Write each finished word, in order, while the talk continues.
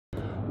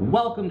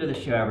Welcome to the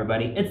show,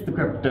 everybody. It's the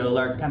Crypto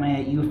Alert coming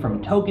at you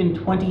from Token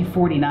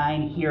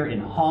 2049 here in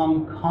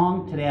Hong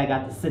Kong. Today I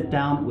got to sit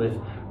down with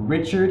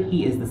Richard.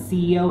 He is the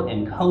CEO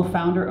and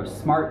co-founder of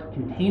Smart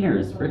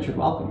Containers. Richard,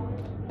 welcome.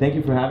 Thank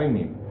you for having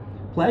me.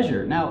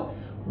 Pleasure. Now,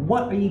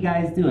 what are you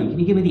guys doing? Can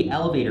you give me the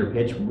elevator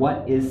pitch?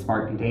 What is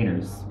Smart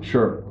Containers?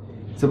 Sure.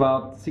 It's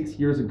about 6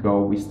 years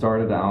ago we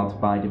started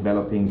out by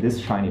developing this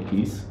shiny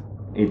piece.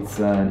 It's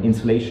an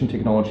insulation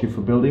technology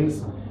for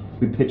buildings.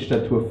 We pitched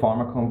that to a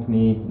pharma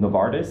company,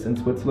 Novartis in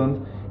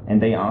Switzerland,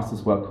 and they asked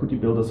us, well, could you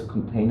build us a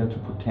container to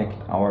protect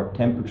our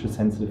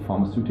temperature-sensitive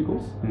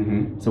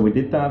pharmaceuticals? So we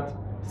did that.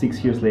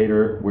 6 years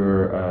later,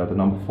 we're the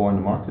number 4 in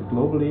the market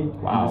globally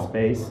in the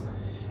space,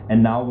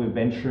 and now we're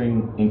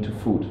venturing into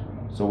food.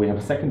 So we have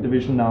a second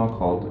division now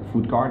called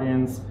Food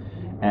Guardians,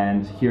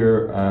 and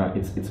here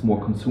it's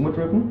more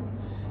consumer-driven,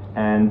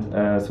 and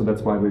so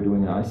that's why we're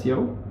doing an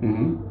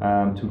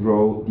ICO to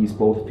grow these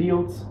both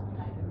fields.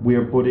 We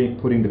are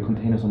putting the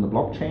containers on the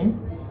blockchain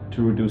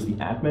to reduce the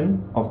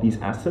admin of these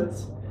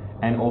assets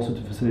and also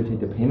to facilitate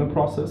the payment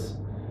process.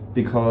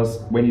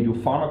 Because when you do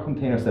pharma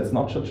containers, that's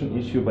not such an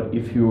issue, but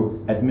if you're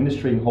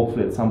administering,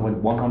 hopefully at some point,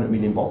 100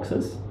 million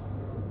boxes,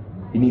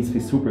 it needs to be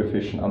super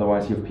efficient.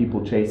 Otherwise, you have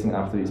people chasing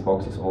after these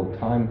boxes all the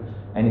time,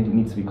 and it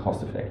needs to be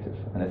cost effective.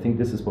 And I think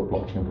this is what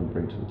blockchain will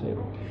bring to the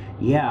table.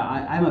 Yeah,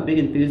 I'm a big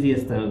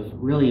enthusiast of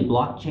really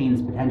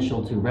blockchain's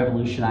potential to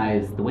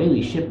revolutionize the way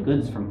we ship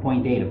goods from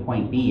point A to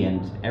point B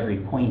and every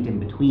point in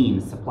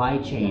between. Supply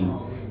chain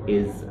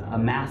is a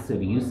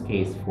massive use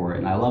case for it,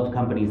 and I love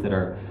companies that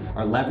are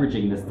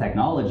leveraging this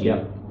technology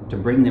to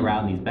bring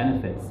around these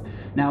benefits.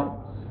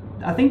 Now,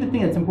 I think the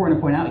thing that's important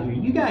to point out here,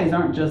 you guys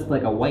aren't just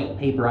like a white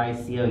paper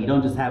ICO. You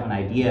don't just have an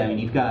idea. I mean,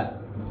 you've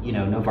got,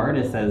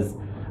 Novartis as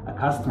a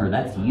customer.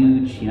 That's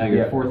huge.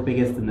 You're fourth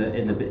biggest in the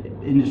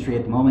industry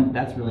at the moment.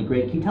 That's really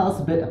great. Can you tell us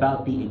a bit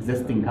about the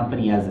existing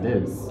company as it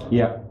is?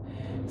 Yeah.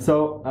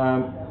 So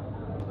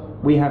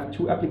we have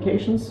two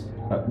applications.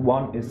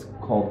 One is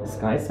called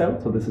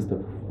SkyCell. So this is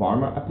the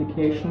pharma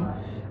application.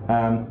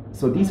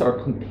 So these are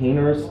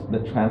containers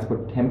that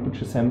transport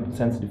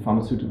temperature-sensitive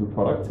pharmaceutical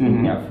products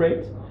in air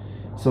freight.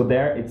 So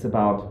there it's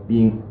about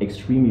being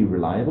extremely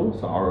reliable.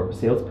 So our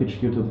sales pitch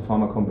here to the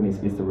pharma companies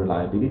is the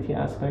reliability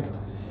aspect.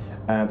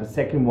 The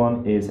second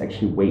one is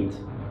actually weight.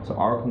 So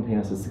our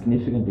containers are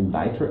significantly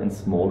lighter and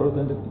smaller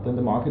than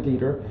the market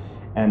leader,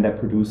 and that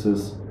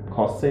produces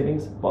cost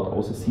savings, but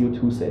also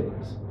CO2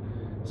 savings.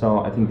 So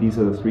I think these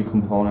are the three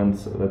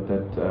components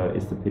that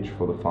is the pitch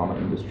for the pharma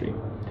industry.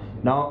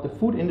 Now, the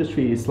food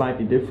industry is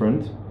slightly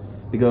different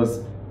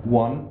because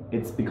one,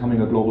 it's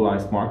becoming a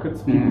globalized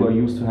market. People are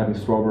used to having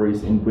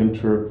strawberries in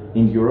winter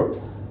in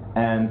Europe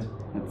and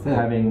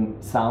having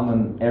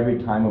salmon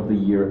every time of the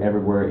year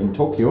everywhere in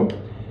Tokyo.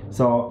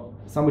 So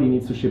somebody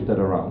needs to ship that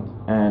around.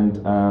 And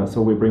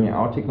so we're bringing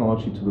our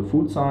technology to the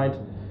food side.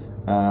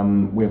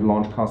 We have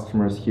launched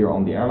customers here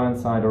on the airline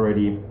side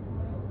already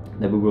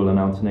that we will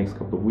announce the next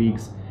couple of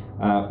weeks.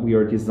 We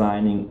are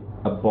designing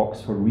a box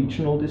for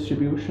regional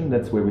distribution.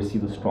 That's where we see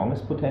the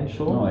strongest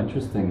potential. Oh,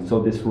 interesting.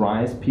 So this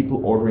rise,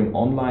 people ordering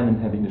online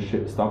and having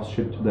the stuff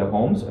shipped to their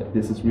homes,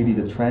 this is really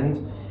the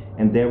trend.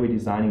 And there we're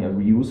designing a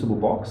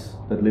reusable box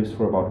that lives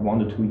for about 1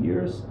 to 2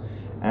 years.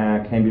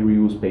 Can be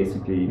reused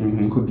basically,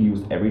 could be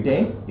used every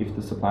day if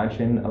the supply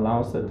chain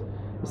allows it,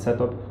 the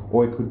setup,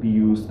 or it could be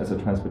used as a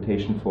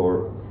transportation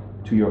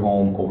to your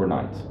home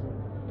overnight.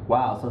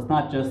 Wow, so it's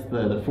not just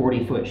the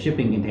 40-foot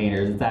shipping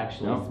containers, it's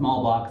actually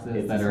small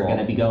boxes that are going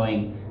to be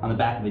going on the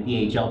back of a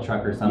DHL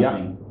truck or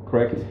something. Yeah,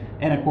 correct.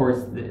 And of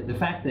course, the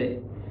fact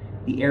that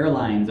the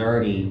airline's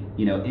already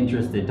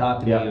interested,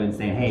 talking to you and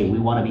saying, hey, we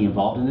want to be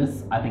involved in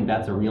this, I think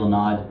that's a real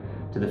nod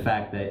to the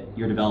fact that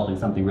you're developing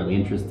something really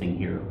interesting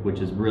here, which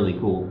is really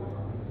cool.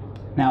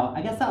 Now,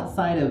 I guess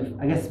outside of,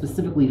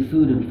 specifically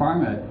food and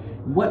pharma,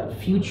 what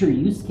future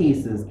use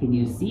cases can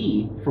you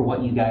see for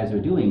what you guys are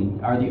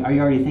doing? Are you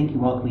already thinking,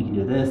 well, we can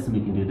do this and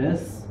we can do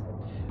this?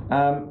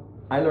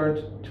 I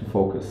learned to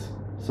focus.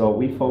 So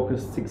we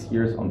focused 6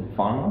 years on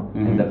pharma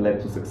and that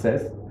led to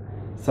success.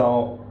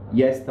 So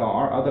yes, there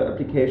are other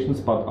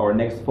applications, but our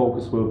next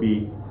focus will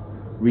be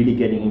really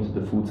getting into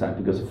the food side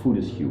because food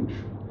is huge.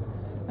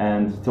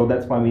 And so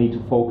that's why we need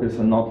to focus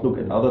and not look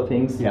at other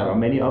things. There are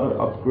many other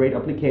great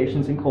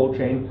applications in cold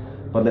chain,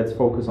 but let's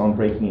focus on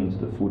breaking into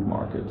the food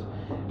market.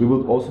 We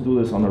will also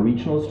do this on a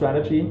regional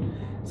strategy.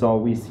 So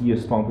we see a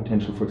strong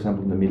potential, for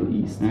example, in the Middle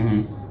East.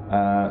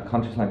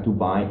 Countries like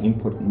Dubai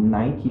import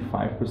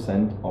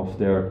 95% of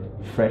their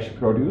fresh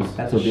produce.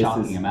 That's a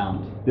shocking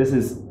amount. This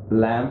is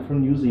lamb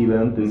from New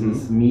Zealand, this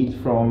is meat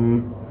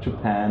from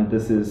Japan,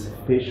 this is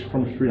fish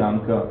from Sri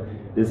Lanka,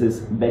 this is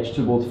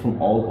vegetables from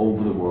all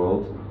over the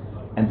world.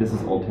 And this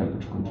is all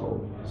temperature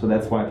controlled. So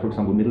that's why, for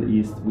example, Middle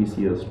East, we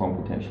see a strong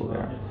potential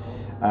there.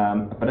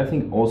 But I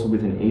think also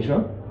within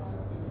Asia,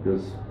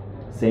 because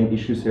same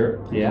issues here.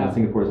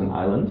 Singapore is an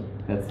island.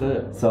 That's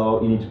it.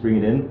 So you need to bring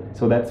it in.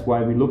 So that's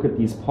why we look at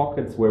these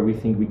pockets where we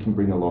think we can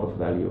bring a lot of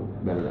value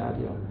add.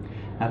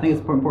 I think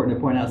it's important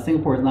to point out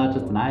Singapore is not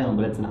just an island,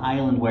 but it's an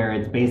island where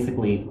it's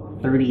basically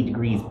 30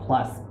 degrees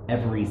plus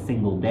every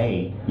single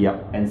day.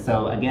 Yep. And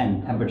so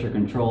again, temperature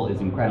control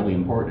is incredibly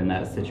important in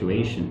that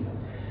situation.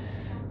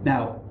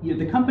 Now,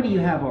 the company you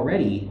have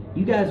already,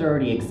 you guys are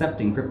already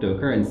accepting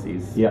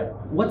cryptocurrencies. Yeah.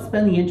 What's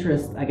been the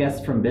interest, I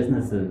guess, from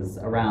businesses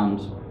around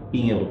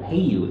being able to pay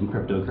you in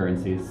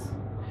cryptocurrencies?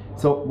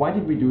 So why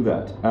did we do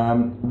that?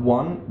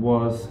 One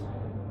was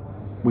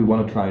we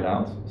want to try it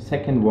out.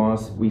 Second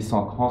was we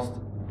saw cost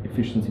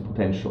efficiency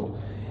potential.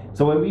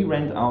 So when we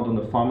rent out on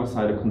the pharma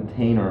side a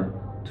container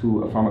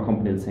to a pharma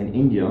company, let's say in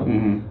India,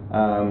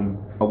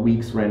 a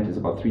week's rent is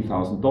about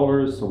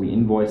 $3,000, so we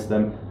invoice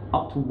them.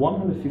 Up to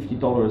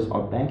 $150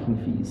 are banking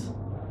fees.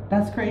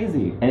 That's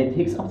crazy. And it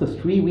takes up to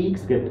 3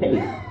 weeks to get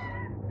paid.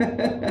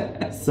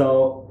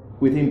 So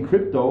within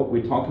crypto,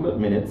 we're talking about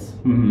minutes.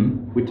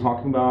 We're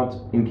talking about,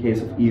 in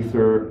case of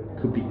Ether,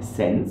 could be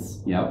cents.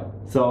 Yep.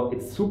 So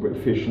it's super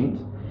efficient.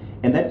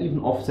 And that even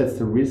offsets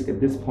the risk at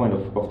this point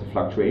of the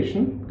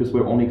fluctuation, because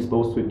we're only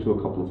exposed to it to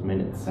a couple of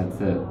minutes. That's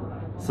it.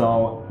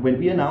 So when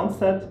we announced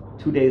that,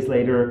 2 days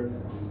later,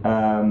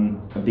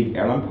 a big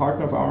airline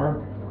partner of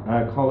ours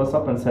called us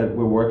up and said,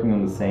 we're working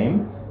on the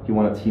same. Do you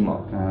want to team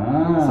up?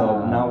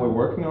 So now we're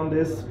working on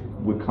this.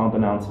 We can't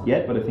announce it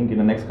yet, but I think in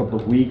the next couple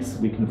of weeks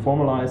we can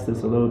formalize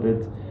this a little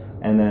bit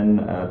and then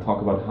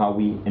talk about how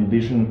we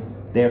envision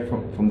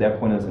from their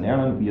point as an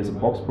airline, we as a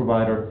box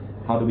provider,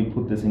 how do we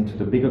put this into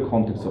the bigger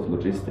context of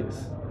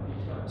logistics.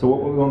 So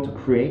what we want to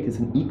create is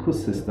an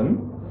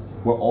ecosystem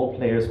where all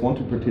players want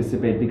to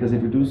participate because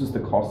it reduces the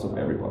cost of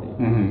everybody.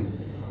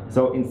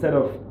 So instead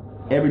of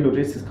every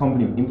logistics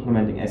company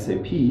implementing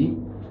SAP,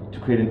 to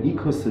create an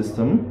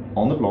ecosystem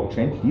on the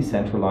blockchain,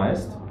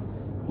 decentralized,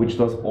 which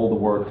does all the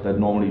work that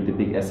normally the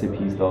big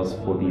SAPs does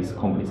for these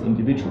companies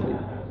individually.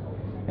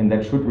 And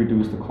that should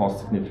reduce the cost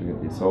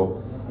significantly.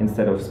 So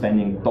instead of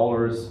spending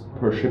dollars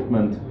per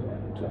shipment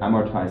to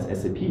amortize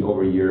SAP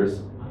over years,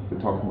 we're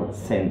talking about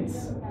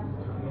cents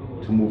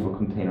to move a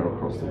container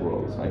across the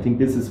world. So I think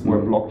this is where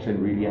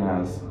blockchain really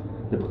has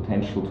the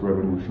potential to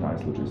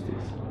revolutionize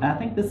logistics. I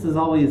think this is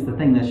always the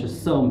thing that's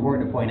just so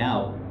important to point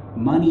out.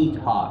 Money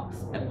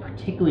talks,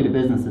 particularly to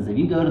businesses. If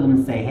you go to them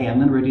and say, hey, I'm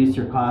going to reduce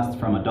your cost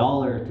from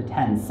 $1 to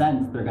 10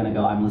 cents, they're going to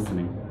go, I'm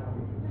listening.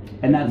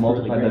 And that's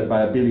multiply really that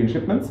by 1 billion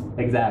shipments?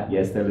 Exactly.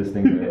 Yes, they're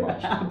listening very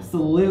much.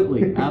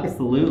 Absolutely,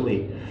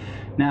 absolutely.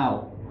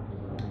 Now,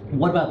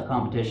 what about the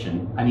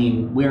competition? I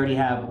mean, we already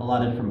have a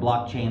lot of different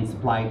blockchain,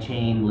 supply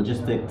chain,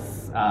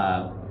 logistics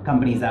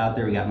companies out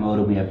there. We got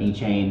Modem, we have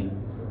VeChain.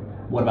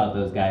 What about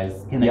those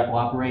guys? Can they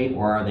cooperate,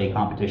 or are they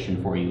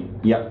competition for you?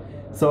 Yeah.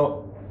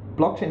 So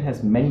blockchain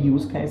has many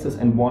use cases,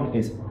 and one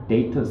is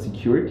data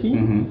security,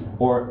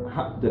 or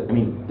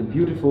the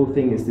beautiful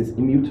thing is this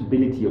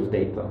immutability of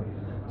data.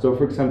 So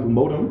for example,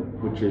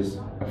 Modem, which is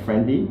a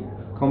friendly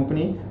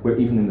company, we're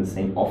even in the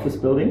same office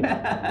building.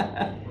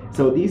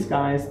 So these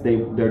guys,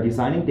 they're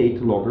designing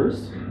data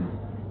loggers,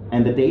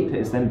 and the data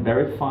is then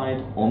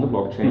verified on the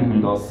blockchain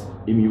and thus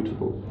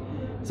immutable.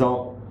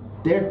 So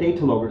their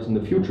data loggers in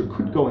the future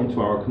could go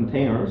into our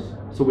containers,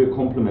 so we're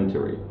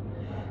complementary.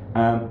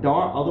 There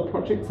are other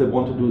projects that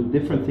want to do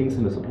different things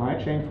in the supply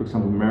chain. For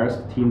example,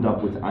 Maersk teamed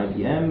up with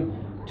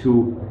IBM to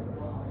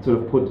sort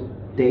of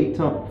put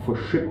data for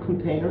ship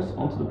containers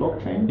onto the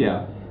blockchain.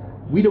 Yeah.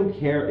 We don't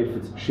care if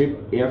it's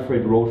ship, air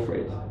freight, road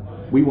freight.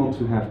 We want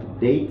to have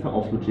the data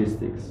of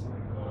logistics.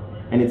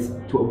 And it's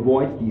to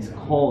avoid these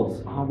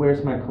calls,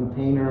 where's my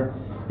container?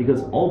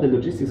 Because all the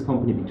logistics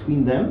company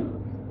between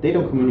them, they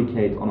don't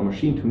communicate on a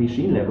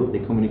machine-to-machine level, they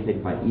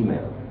communicate by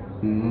email.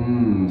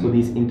 So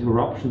these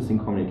interruptions in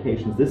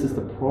communications, this is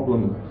the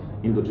problem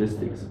in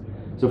logistics.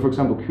 So for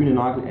example, Kühne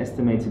Nagel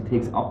estimates it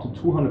takes up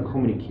to 200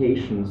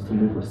 communications to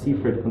move a sea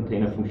freight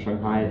container from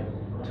Shanghai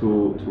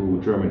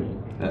to Germany.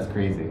 That's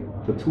crazy.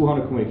 So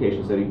 200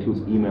 communications, that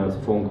includes emails,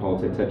 phone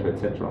calls, etc.,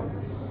 etc.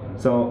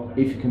 So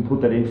if you can put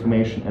that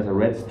information as a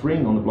red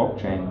string on the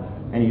blockchain,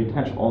 and you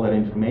attach all that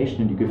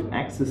information and you give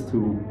access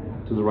to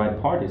the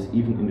right parties,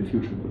 even in the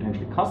future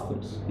potentially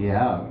customs.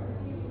 Yeah.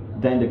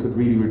 Then they could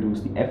really reduce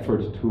the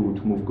effort to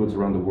move goods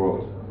around the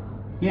world.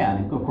 Yeah,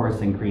 and of course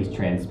increase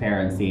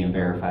transparency and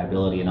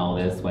verifiability and all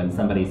this. When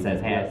somebody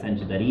says, hey, I sent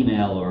you that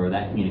email or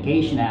that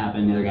communication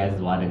happened, the other guy says,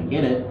 well, I didn't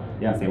get it.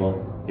 Yeah. You say,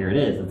 well, here it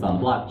is, it's on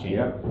the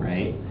blockchain,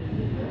 right?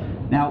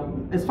 Now,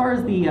 as far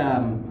as the,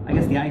 I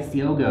guess the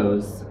ICO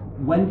goes,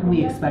 when can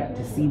we expect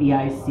to see the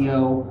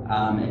ICO?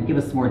 And give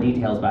us some more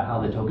details about how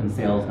the token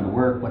sale is going to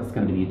work, what's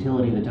going to be the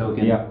utility of the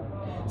token. Yeah.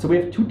 So we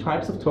have two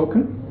types of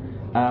token.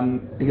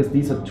 Because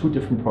these are two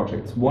different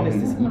projects. One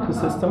is this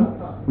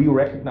ecosystem. We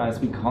recognize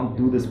we can't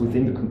do this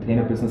within the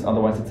container business,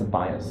 otherwise it's a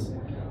bias.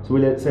 So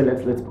we let's say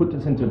let's put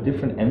this into a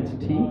different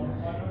entity,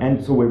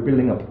 and so we're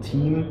building up a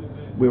team.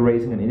 We're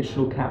raising an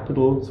initial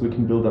capital so we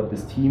can build up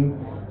this team.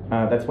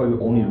 That's why we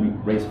only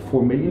raised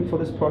 4 million for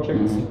this project.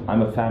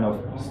 I'm a fan of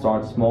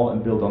start small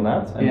and build on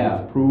that, and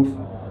with proof,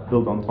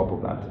 build on top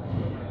of that.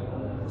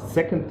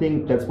 Second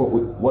thing, that's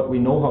what we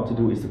know how to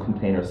do is the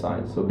container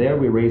side. So there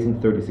we're raising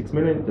 36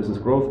 million. This is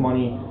growth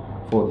money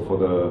for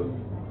the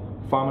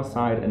pharma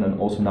side, and then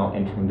also now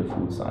entering the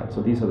food side.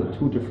 So these are the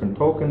two different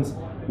tokens.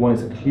 One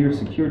is a clear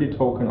security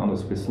token under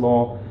Swiss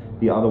law.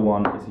 The other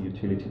one is a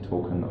utility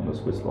token under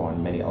Swiss law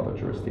and many other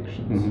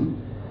jurisdictions. Mm-hmm.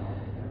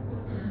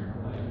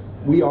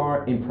 We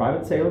are in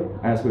private sale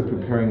as we're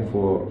preparing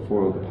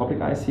for the public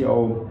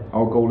ICO.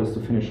 Our goal is to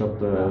finish up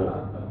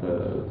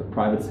the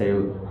private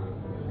sale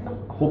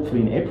hopefully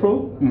in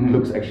April. Mm-hmm. It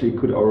looks actually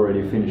could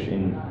already finish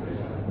in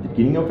the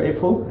beginning of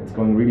April. It's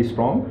going really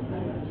strong.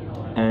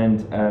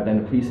 And then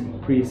a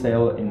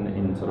pre-sale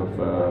in sort of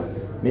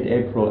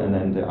mid-April, and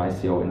then the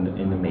ICO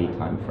in the May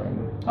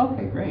timeframe.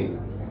 Okay, great.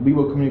 We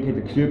will communicate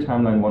a clear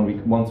timeline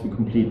once we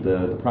complete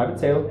the private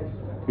sale,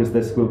 because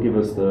this will give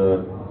us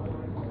the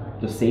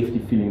safety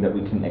feeling that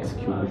we can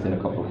execute within a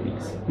couple of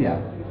weeks. Yeah.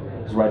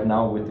 Because right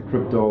now with the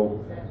crypto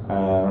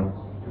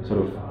sort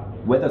of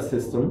weather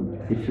system,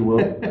 if you will,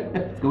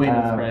 It's the way to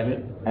describe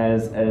it.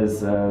 as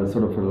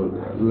sort of a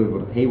little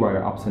bit of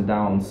haywire ups and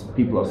downs,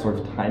 people are sort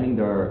of timing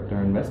their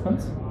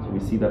investments. So we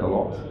see that a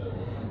lot.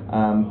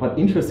 But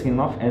interesting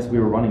enough, as we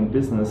are running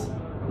business,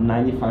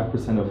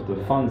 95% of the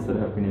funds that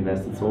have been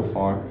invested so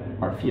far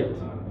are fiat.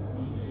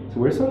 So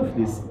we're sort of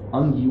this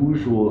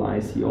unusual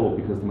ICO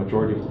because the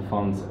majority of the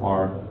funds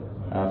are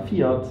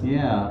fiat.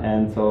 Yeah.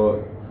 And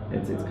so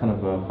it's kind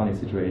of a funny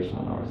situation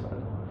on our side.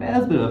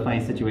 That's a bit of a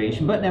funny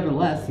situation, but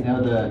nevertheless, you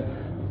know,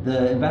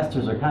 the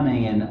investors are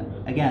coming, and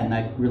again,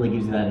 that really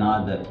gives you that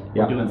nod that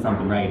we're doing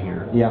something right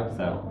here. Yeah.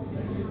 So,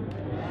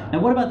 now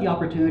what about the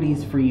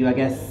opportunities for you, I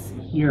guess,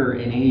 here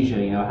in Asia?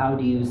 You know, how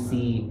do you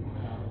see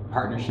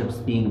partnerships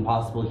being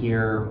possible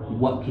here?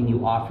 What can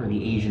you offer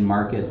the Asian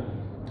market?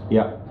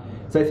 Yeah.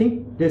 So I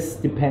think this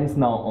depends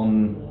now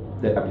on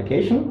the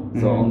application.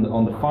 So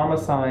on the pharma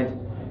side,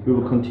 we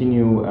will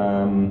continue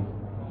on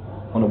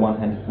the one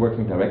hand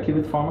working directly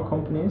with pharma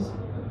companies.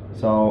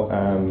 So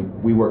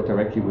we work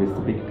directly with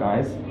the big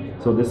guys.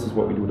 So this is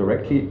what we do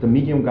directly. The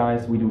medium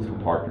guys we do through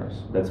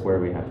partners. That's where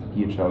we have the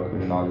DHL,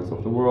 Kuehne+Nagels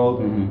of the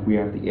world. We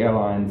have the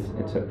airlines,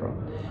 etc.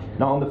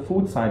 Now on the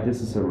food side,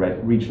 this is a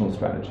regional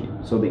strategy.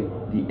 So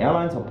the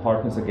airlines are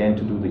partners again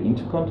to do the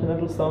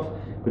intercontinental stuff.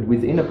 But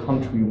within a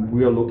country,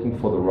 we are looking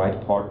for the right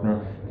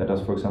partner that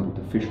does, for example,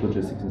 the fish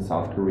logistics in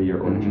South Korea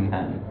or in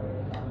Japan,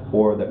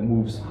 or that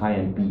moves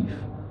high-end beef.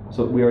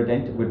 So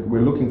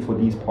we're looking for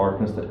these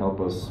partners that help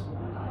us,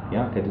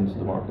 get into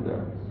the market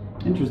there.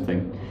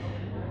 Interesting.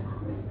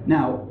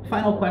 Now,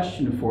 final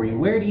question for you: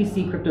 where do you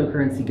see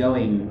cryptocurrency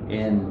going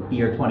in the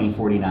year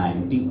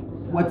 2049?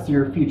 What's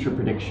your future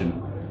prediction?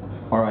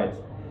 All right.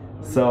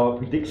 So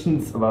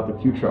predictions about the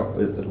future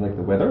is like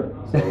the weather.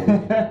 So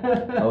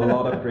a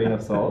lot of grain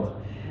of salt.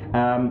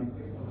 I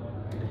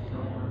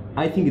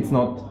think it's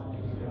not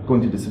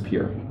going to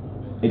disappear.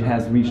 It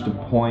has reached a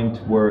point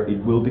where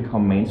it will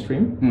become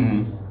mainstream.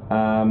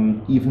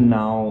 Even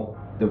now,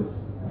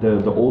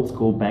 the old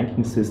school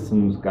banking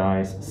systems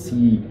guys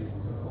see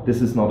this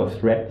is not a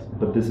threat,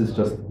 but this is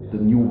just the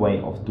new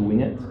way of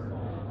doing it.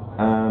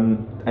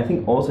 I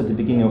think also at the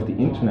beginning of the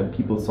internet,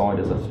 people saw it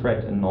as a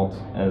threat and not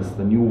as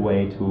the new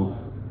way to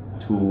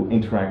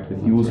interact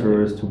with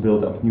users, to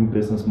build up new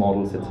business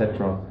models,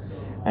 etc.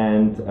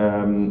 And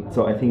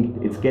so I think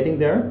it's getting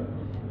there.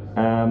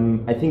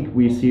 I think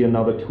we see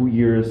another 2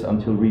 years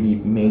until really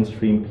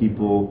mainstream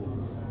people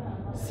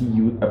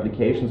see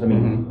applications. I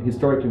mean,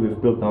 historically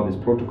we've built now this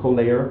protocol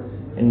layer,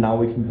 and now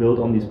we can build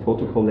on these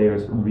protocol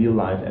layers real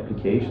life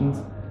applications.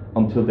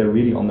 Until they're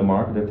really on the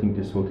market, I think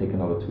this will take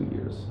another 2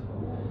 years.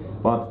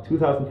 But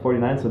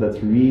 2049, so that's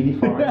really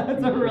far.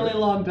 That's a really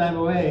long time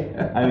away.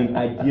 I mean,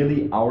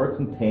 ideally, our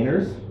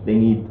containers,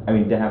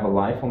 they have a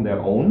life on their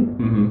own.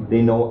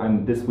 They know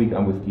this week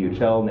I'm with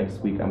DHL,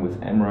 next week I'm with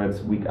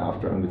Emirates, week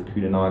after I'm with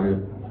Kuehne+Nagel,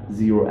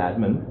 zero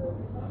admin.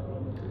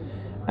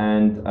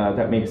 And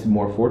that makes it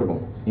more affordable.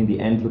 In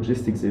the end,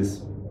 logistics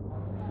is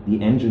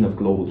the engine of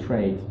global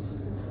trade.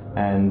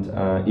 And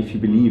if you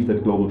believe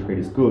that global trade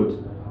is good,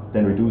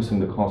 then reducing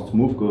the cost to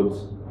move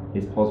goods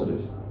is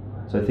positive.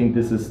 So I think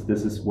this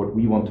is what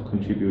we want to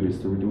contribute, is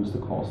to reduce the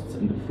costs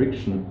and the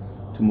friction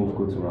to move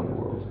goods around the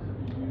world.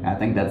 I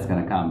think that's going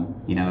to come.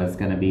 You know, it's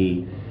going to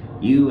be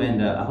you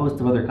and a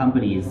host of other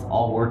companies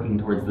all working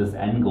towards this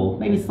end goal.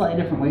 Maybe slightly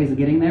different ways of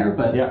getting there,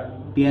 but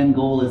the end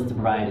goal is to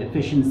provide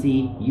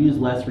efficiency, use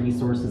less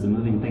resources in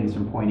moving things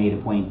from point A to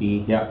point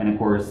B. And of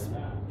course,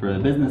 for the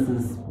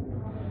businesses,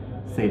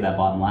 save that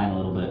bottom line a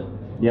little bit.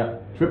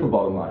 Triple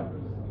bottom line.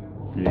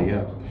 There you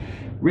go.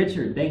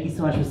 Richard, thank you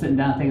so much for sitting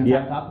down and taking the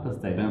time to talk with us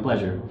today. It's been a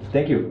pleasure.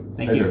 Thank you.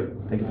 Thank you.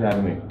 Thank you for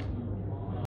having me.